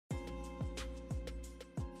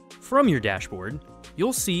From your dashboard,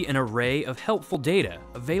 you'll see an array of helpful data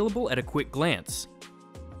available at a quick glance.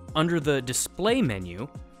 Under the Display menu,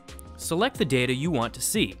 select the data you want to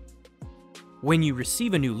see. When you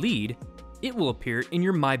receive a new lead, it will appear in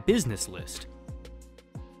your My Business list.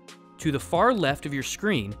 To the far left of your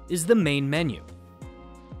screen is the main menu.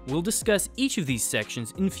 We'll discuss each of these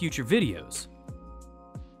sections in future videos.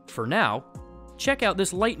 For now, check out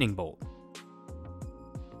this lightning bolt.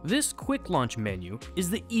 This quick launch menu is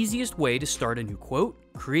the easiest way to start a new quote,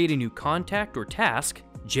 create a new contact or task,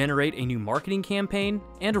 generate a new marketing campaign,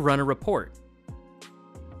 and run a report.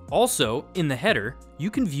 Also, in the header, you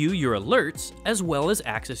can view your alerts as well as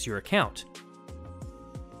access your account.